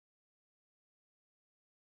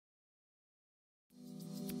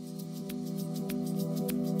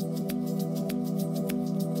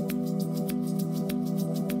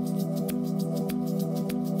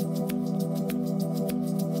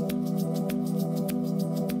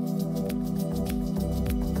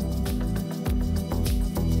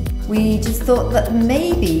We just thought that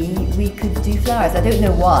maybe we could do flowers. I don't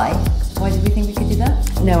know why. Why did we think we could do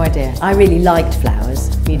that? No idea. I really liked flowers.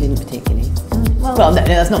 You didn't particularly. Well, no,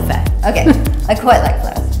 that's not fair. Okay, I quite like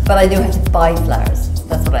flowers, but I know how to buy flowers.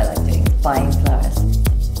 That's what I like doing, buying flowers.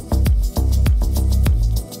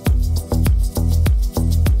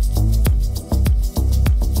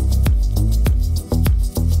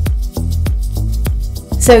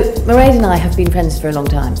 So, Mairead and I have been friends for a long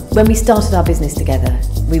time. When we started our business together,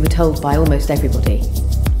 we were told by almost everybody,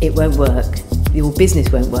 it won't work, your business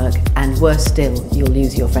won't work, and worse still, you'll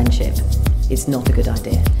lose your friendship. It's not a good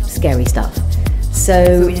idea. Scary stuff.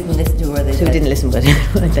 So we didn't listen to what they said. So we didn't listen to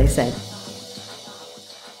what they said.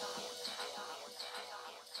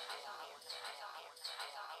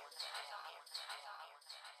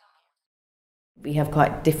 We have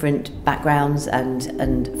quite different backgrounds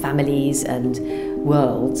and families and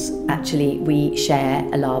worlds. Actually, we share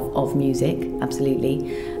a love of music,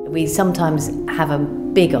 absolutely. We sometimes have a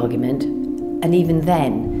big argument, and even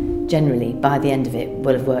then, generally, by the end of it,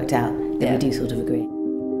 we'll have worked out that we do sort of agree.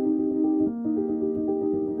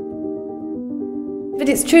 But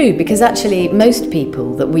it's true, because actually most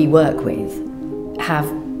people that we work with have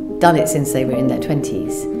done it since they were in their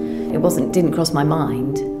 20s. It didn't cross my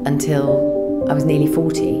mind until I was nearly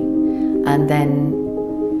 40, and then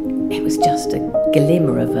it was just a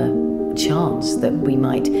glimmer of a chance that we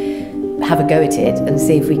might have a go at it and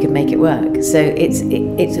see if we could make it work. So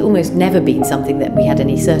it's almost never been something that we had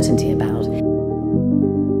any certainty about.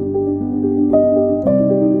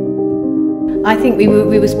 I think we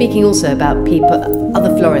were speaking also about people,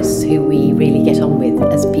 other florists who we really get on with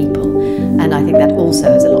as people, and I think that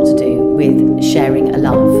also has a lot to do with sharing a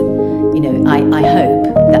love. You know, I hope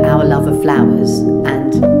that our love of flowers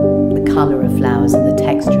and the colour of flowers and the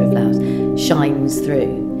texture of flowers shines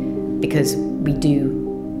through, because we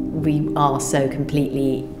are so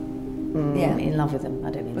completely in love with them.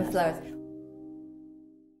 I don't mean with that. flowers.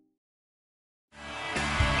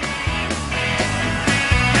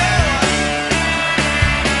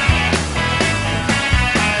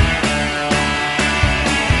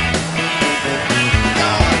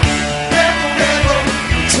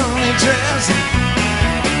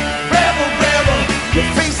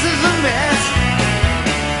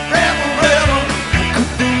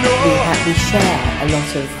 We share a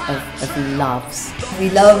lot of loves. We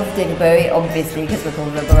love David Bowie, obviously, because we're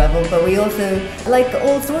called Rebel Rebel, but we also like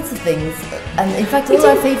all sorts of things. And in fact, all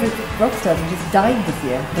our favourite rock stars have just died this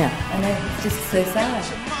year. Yeah. I know, it's just so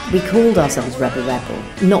sad. We called ourselves Rebel Rebel,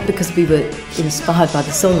 not because we were inspired by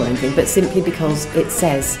the song or anything, but simply because it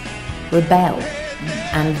says rebel.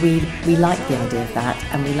 And we like the idea of that,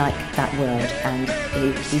 and we like that word, and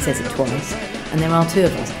he says it twice, and there are two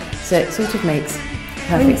of us. So it sort of makes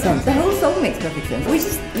perfect sense. The whole song makes perfect sense. We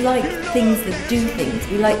just like things that do things.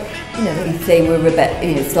 We like, we say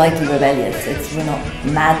we're slightly rebellious. We're not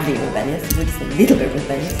madly rebellious. We're just a little bit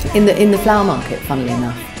rebellious. In the flower market, funnily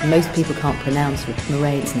enough, most people can't pronounce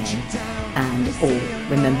Mairead's name or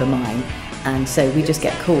remember mine, and so we just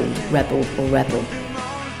get called Rebel or Rebel.